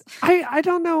on this. I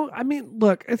don't know. I mean,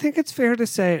 look, I think it's fair to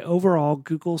say overall,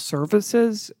 Google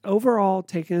services,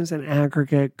 taken as an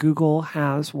aggregate, Google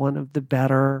has one of the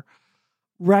better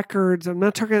records. I'm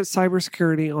not talking about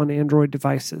cybersecurity on Android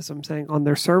devices. I'm saying on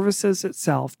their services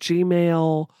itself,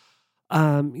 Gmail,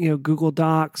 Google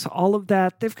Docs, all of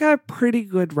that. They've got a pretty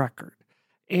good record.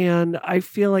 And I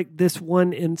feel like this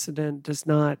one incident does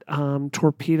not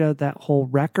torpedo that whole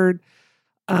record.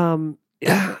 I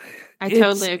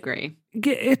totally agree.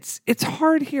 It's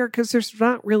hard here because there's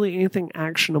not really anything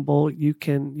actionable you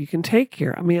can take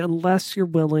here. I mean, unless you're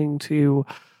willing to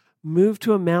move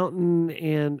to a mountain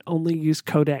and only use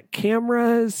Kodak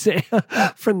cameras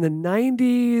from the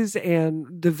 90s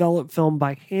and develop film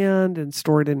by hand and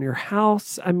store it in your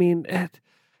house. I mean,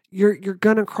 you're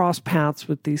going to cross paths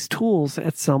with these tools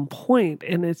at some point,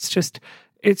 and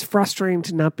it's frustrating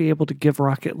to not be able to give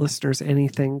Rocket listeners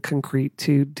anything concrete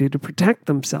to do to protect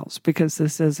themselves, because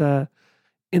this is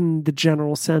in the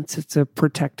general sense, it's a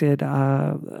protected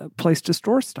place to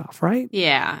store stuff, right?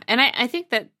 Yeah. And I think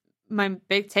that my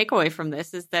big takeaway from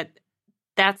this is that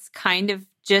that's kind of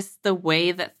just the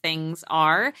way that things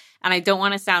are. And I don't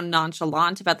want to sound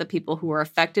nonchalant about the people who are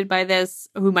affected by this,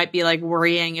 who might be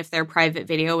worrying if their private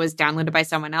video was downloaded by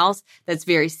someone else. That's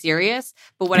very serious.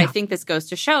 But what I think this goes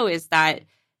to show is that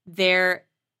their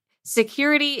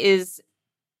security is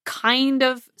kind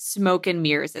of smoke and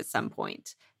mirrors at some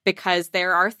point, because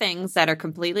there are things that are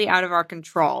completely out of our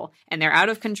control, and they're out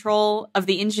of control of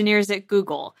the engineers at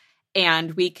Google.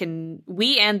 And we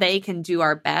and they can do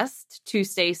our best to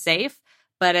stay safe.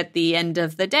 But at the end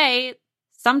of the day,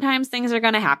 sometimes things are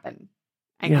going to happen.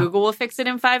 And Google will fix it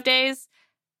in 5 days,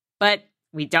 but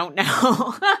we don't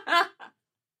know.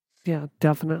 Yeah,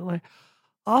 definitely.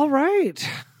 All right.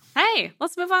 Hey,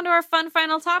 let's move on to our fun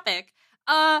final topic.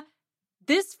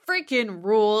 This freaking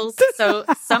rules. So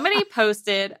somebody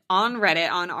posted on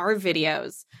Reddit on our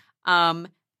videos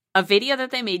a video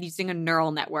that they made using a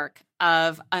neural network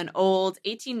of an old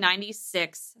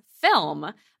 1896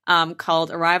 film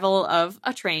called Arrival of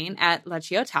a Train at La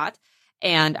Ciotat.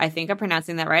 And I think I'm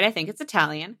pronouncing that right. I think it's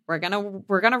Italian. We're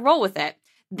gonna roll with it.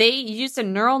 They used a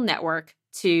neural network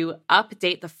to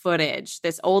update the footage,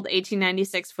 this old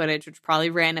 1896 footage, which probably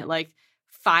ran at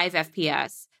 5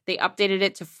 FPS. They updated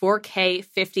it to 4K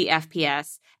 50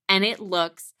 FPS, and it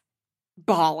looks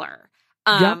baller.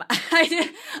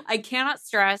 I cannot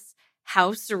stress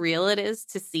how surreal it is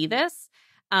to see this.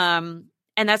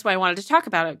 And that's why I wanted to talk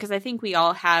about it, because I think we've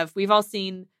all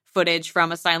seen footage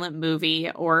from a silent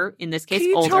movie, or in this case, Can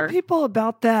you older. tell people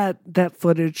about that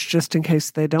footage just in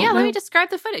case they don't know? Let me describe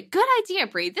the footage. Good idea,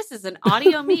 Brie. This is an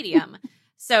audio medium.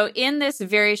 So in this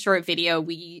very short video,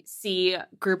 we see a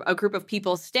group of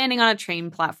people standing on a train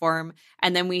platform,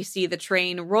 and then we see the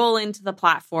train roll into the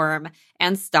platform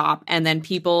and stop, and then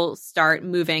people start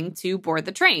moving to board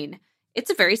the train. It's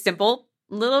a very simple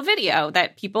little video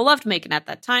that people loved making at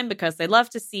that time because they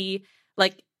loved to see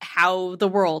like how the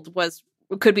world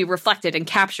could be reflected and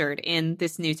captured in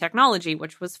this new technology,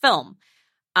 which was film.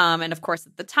 And of course,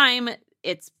 at the time,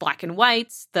 it's black and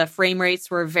white. The frame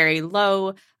rates were very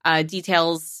low.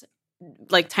 Details,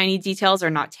 like tiny details, are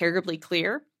not terribly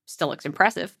clear. Still looks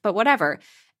impressive, but whatever.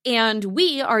 And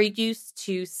we are used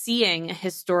to seeing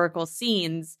historical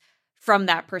scenes from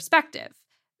that perspective.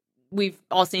 We've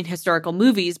all seen historical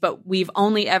movies, but we've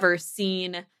only ever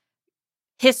seen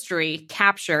history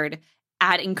captured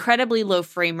at incredibly low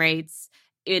frame rates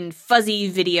in fuzzy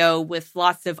video with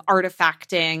lots of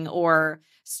artifacting or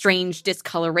strange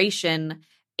discoloration.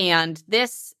 And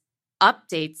this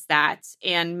updates that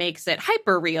and makes it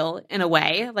hyper real in a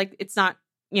way. Like it's not,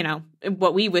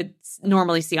 what we would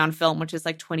normally see on film, which is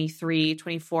like 23,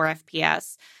 24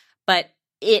 FPS. But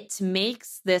it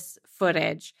makes this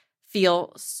footage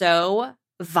feel so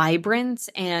vibrant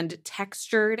and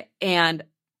textured and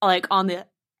like on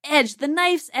the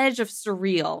knife's edge of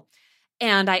surreal.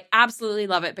 And I absolutely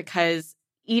love it because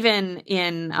even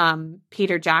in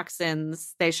Peter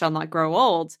Jackson's They Shall Not Grow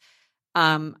Old,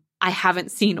 I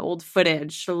haven't seen old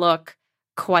footage look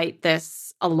quite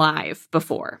this alive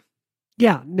before.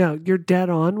 Yeah, no, you're dead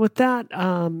on with that.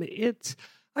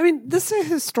 This is a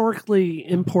historically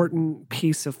important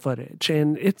piece of footage,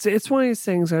 and it's one of these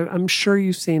things. I'm sure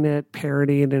you've seen it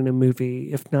parodied in a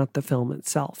movie, if not the film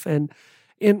itself. And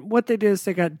what they did is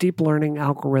they got deep learning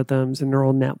algorithms and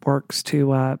neural networks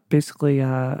to basically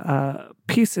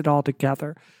piece it all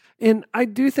together. And I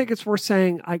do think it's worth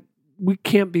saying we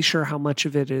can't be sure how much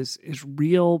of it is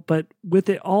real, but with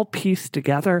it all pieced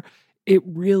together, it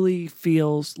really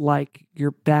feels like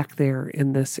you're back there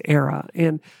in this era.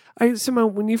 And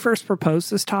Simone, when you first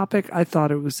proposed this topic, I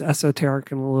thought it was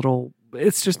esoteric and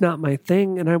it's just not my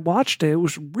thing. And I watched it. It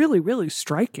was really, really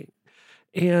striking.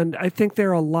 And I think there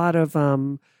are a lot of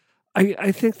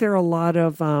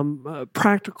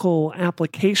practical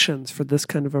applications for this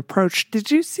kind of approach. Did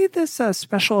you see this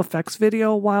special effects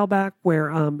video a while back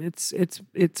where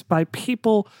it's by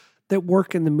people that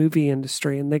work in the movie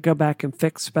industry, and they go back and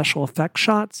fix special effects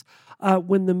shots?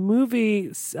 When the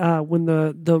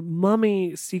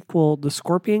Mummy sequel, The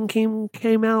Scorpion King,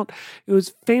 came out, it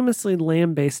was famously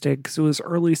lambasted because it was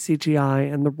early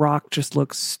CGI and The Rock just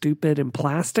looks stupid and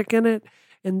plastic in it.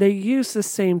 And they use the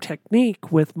same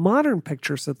technique with modern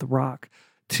pictures of The Rock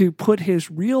to put his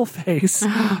real face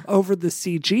over the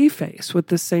CG face with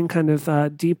the same kind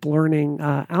of deep learning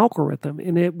algorithm.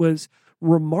 And it was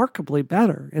remarkably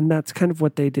better. And that's kind of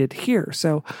what they did here.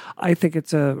 So I think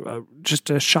it's just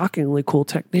a shockingly cool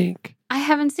technique. I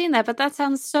haven't seen that, but that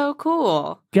sounds so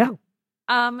cool. Yeah.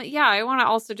 I want to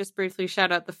also just briefly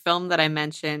shout out the film that I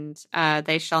mentioned,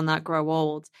 They Shall Not Grow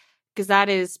Old, because that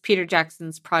is Peter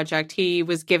Jackson's project. He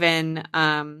was given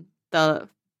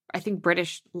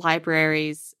British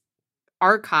Library's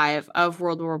archive of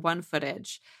World War I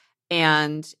footage,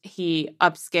 and he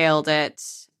upscaled it,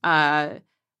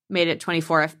 made it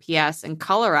 24 FPS and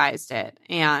colorized it.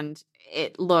 And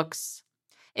it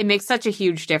makes such a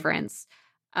huge difference,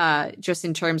 just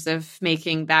in terms of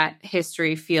making that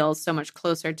history feel so much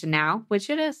closer to now, which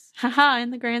it is.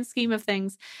 In the grand scheme of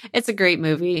things, it's a great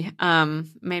movie.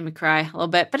 Made me cry a little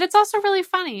bit, but it's also really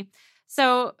funny.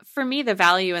 So for me, the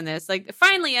value in this, like,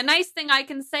 finally, a nice thing I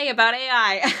can say about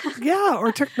AI. Yeah,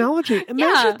 or technology.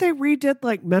 Imagine if they redid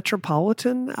like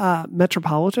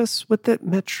Metropolitus with it.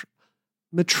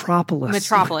 Metropolis.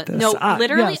 No,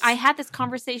 literally, yes. I had this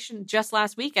conversation just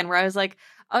last weekend where I was like,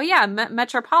 oh yeah,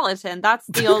 Metropolitan, that's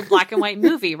the old black and white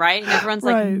movie, right? And everyone's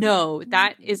like, no,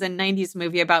 that is a 90s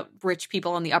movie about rich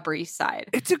people on the Upper East Side.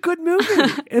 It's a good movie.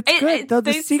 It's good. Though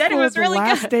the sequel, said it was really The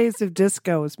Last good. Days of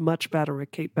Disco, is much better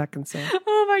with Kate Beckinsale.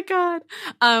 Oh my God.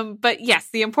 But yes,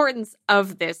 the importance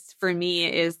of this for me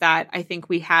is that I think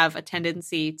we have a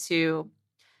tendency to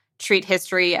treat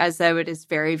history as though it is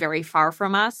very, very far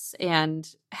from us and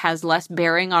has less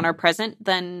bearing on our present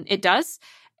than it does.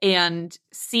 And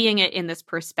seeing it in this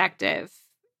perspective,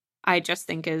 I just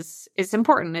think is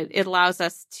important. It allows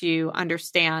us to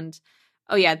understand,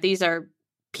 oh yeah, these are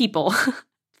people,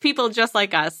 people just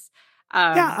like us,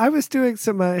 Yeah, I was doing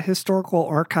some historical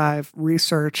archive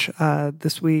research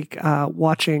this week,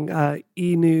 watching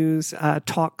E! News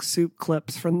Talk Soup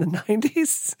clips from the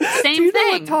 90s. Same Do you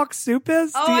thing. know what Talk Soup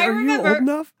is? Oh, I remember. Are you old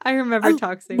enough? I remember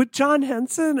Talk Soup. With John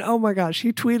Henson? Oh my gosh,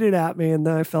 he tweeted at me and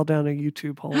then I fell down a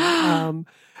YouTube hole.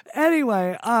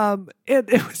 Anyway,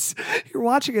 it was, you're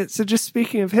watching it. So just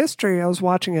speaking of history, I was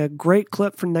watching a great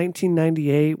clip from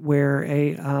 1998 where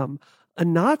a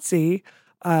Nazi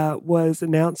was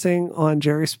announcing on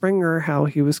Jerry Springer how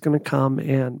he was going to come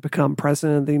and become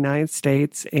president of the United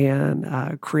States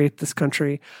and create this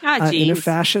country in a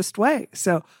fascist way.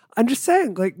 So I'm just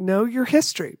saying, like, know your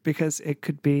history because it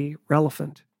could be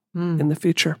relevant in the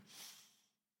future.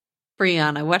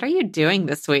 Brianna, what are you doing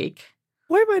this week?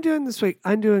 What am I doing this week?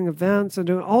 I'm doing events. I'm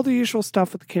doing all the usual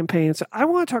stuff with the campaign. So I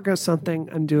want to talk about something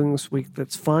I'm doing this week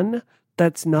that's fun,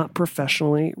 that's not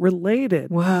professionally related.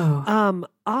 Whoa.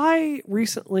 I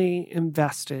recently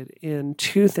invested in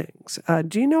two things.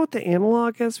 Do you know what the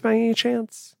analog is by any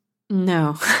chance?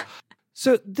 No.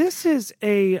 So this is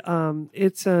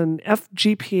it's an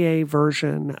FGPA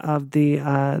version of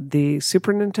the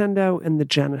Super Nintendo and the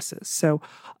Genesis. So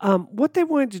what they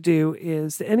wanted to do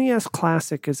is the NES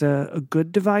Classic is a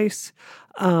good device,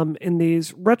 and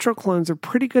these retro clones are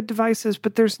pretty good devices,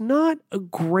 but there's not a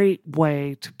great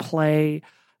way to play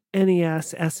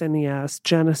NES, SNES,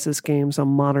 Genesis games on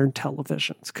modern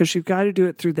televisions because you've got to do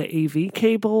it through the AV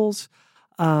cables.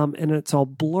 And it's all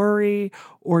blurry,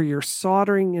 or you're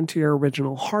soldering into your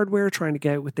original hardware, trying to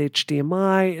get it with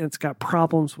HDMI, and it's got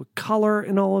problems with color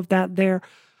and all of that there.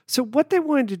 So what they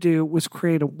wanted to do was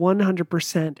create a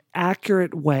 100%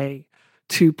 accurate way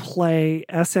to play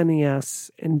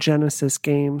SNES and Genesis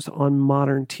games on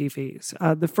modern TVs.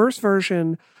 The first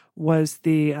version was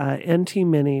the NT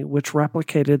Mini, which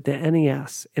replicated the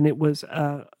NES, and it was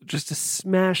just a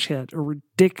smash hit, a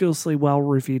ridiculously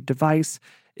well-reviewed device.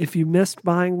 If you missed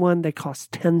buying one, they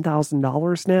cost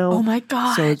 $10,000 now. Oh my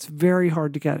God. So it's very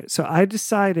hard to get it. So I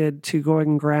decided to go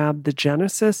and grab the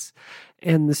Genesis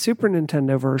and the Super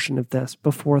Nintendo version of this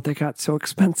before they got so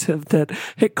expensive that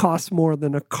it costs more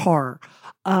than a car.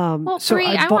 Well, Bree,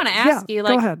 I want to ask you,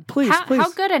 like, go ahead, please. How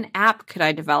good an app could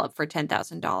I develop for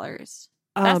 $10,000?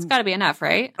 That's got to be enough,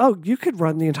 right? Oh, you could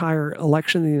run the entire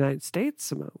election of the United States,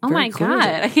 Simone. Oh my God.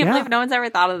 I can't believe no one's ever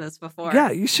thought of this before.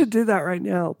 Yeah, you should do that right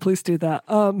now. Please do that.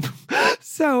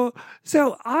 So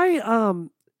I,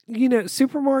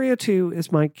 Super Mario 2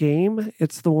 is my game.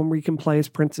 It's the one where you can play as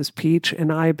Princess Peach,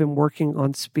 and I've been working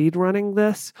on speed running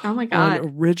this. Oh my God.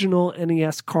 On original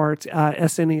NES carts,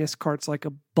 SNES carts like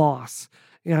a boss.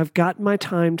 I've gotten my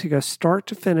time to go start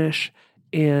to finish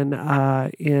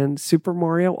in Super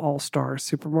Mario All-Stars,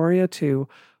 Super Mario 2,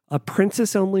 a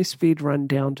princess-only speed run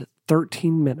down to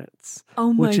 13 minutes,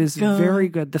 which is very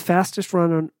good. The fastest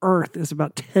run on Earth is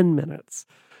about 10 minutes.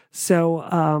 So,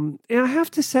 and I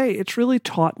have to say, it's really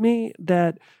taught me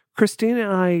that Christina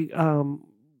and I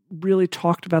really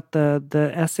talked about the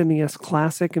SNES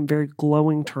Classic in very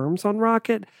glowing terms on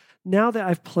Rocket. Now that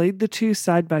I've played the two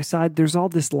side by side, there's all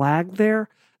this lag there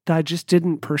that I just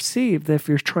didn't perceive that if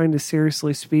you're trying to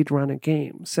seriously speed run a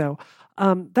game. So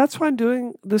that's what I'm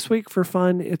doing this week for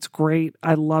fun. It's great.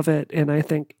 I love it. And I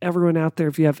think everyone out there,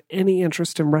 if you have any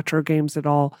interest in retro games at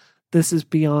all, this is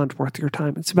beyond worth your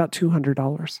time. It's about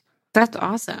 $200. That's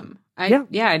awesome. I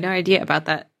had no idea about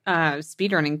that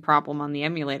speedrunning problem on the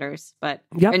emulators, but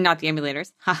not the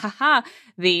emulators.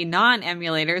 The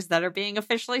non-emulators that are being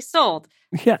officially sold.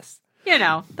 Yes. You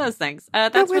know, those things.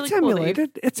 That's really cool.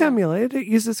 Emulated. It's emulated. It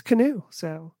uses Canoe.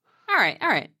 So. All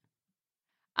right.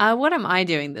 What am I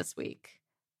doing this week?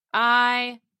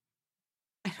 I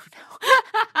don't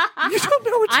know. You don't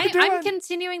know what you're doing? I'm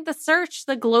continuing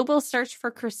the global search for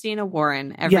Christina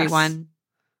Warren, everyone.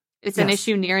 Yes. It's an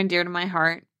issue near and dear to my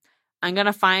heart. I'm going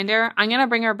to find her. I'm going to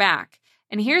bring her back.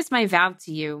 And here's my vow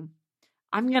to you.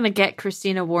 I'm going to get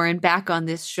Christina Warren back on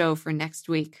this show for next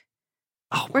week.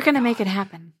 We're going to make it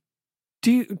happen.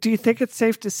 Do you think it's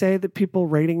safe to say that people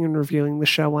rating and reviewing the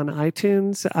show on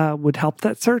iTunes would help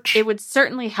that search? It would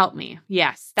certainly help me.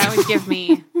 Yes. That would give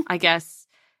me, I guess,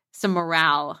 some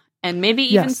morale and maybe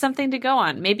even something to go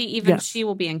on. Maybe even she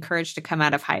will be encouraged to come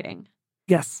out of hiding.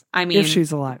 Yes. I mean, if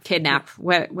she's alive. Kidnap,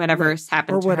 whatever's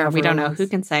happened to her. We don't know. Who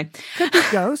can say? Could be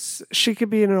ghosts. She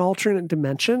could be in an alternate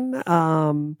dimension.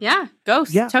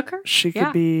 Ghosts took her. She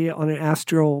could be on an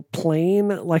astral plane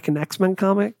like an X-Men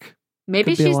comic.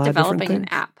 Maybe she's developing an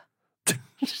app.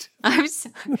 I'm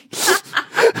sorry.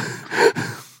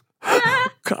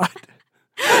 God.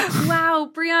 Wow,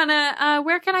 Brianna,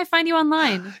 where can I find you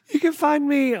online? You can find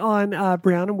me on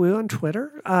Brianna Wu on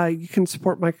Twitter. You can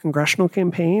support my congressional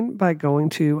campaign by going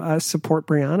to Support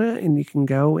Brianna, and you can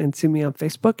go and see me on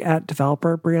Facebook at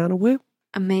Developer Brianna Wu.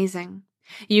 Amazing.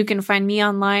 You can find me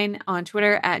online on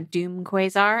Twitter at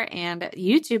DoomQuasar and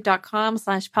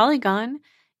youtube.com/Polygon.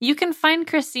 You can find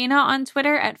Christina on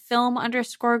Twitter at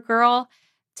film_girl.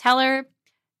 Tell her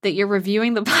that you're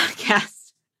reviewing the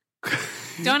podcast.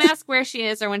 Don't ask where she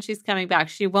is or when she's coming back.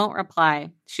 She won't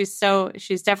reply. She's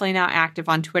definitely not active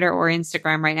on Twitter or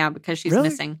Instagram right now because she's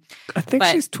missing. I think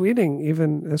she's tweeting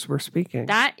even as we're speaking.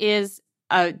 That is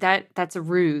that's a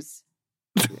ruse.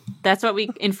 That's what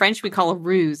in French we call a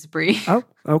ruse, Brie. Oh,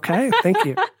 okay. Thank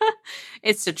you.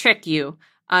 It's to trick you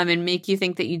and make you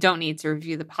think that you don't need to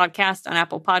review the podcast on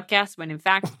Apple Podcasts when in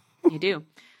fact you do.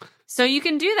 So you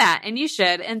can do that, and you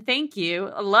should. And thank you.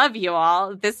 I love you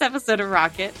all. This episode of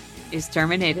Rocket is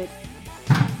terminated.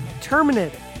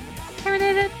 Terminated.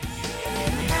 Terminated.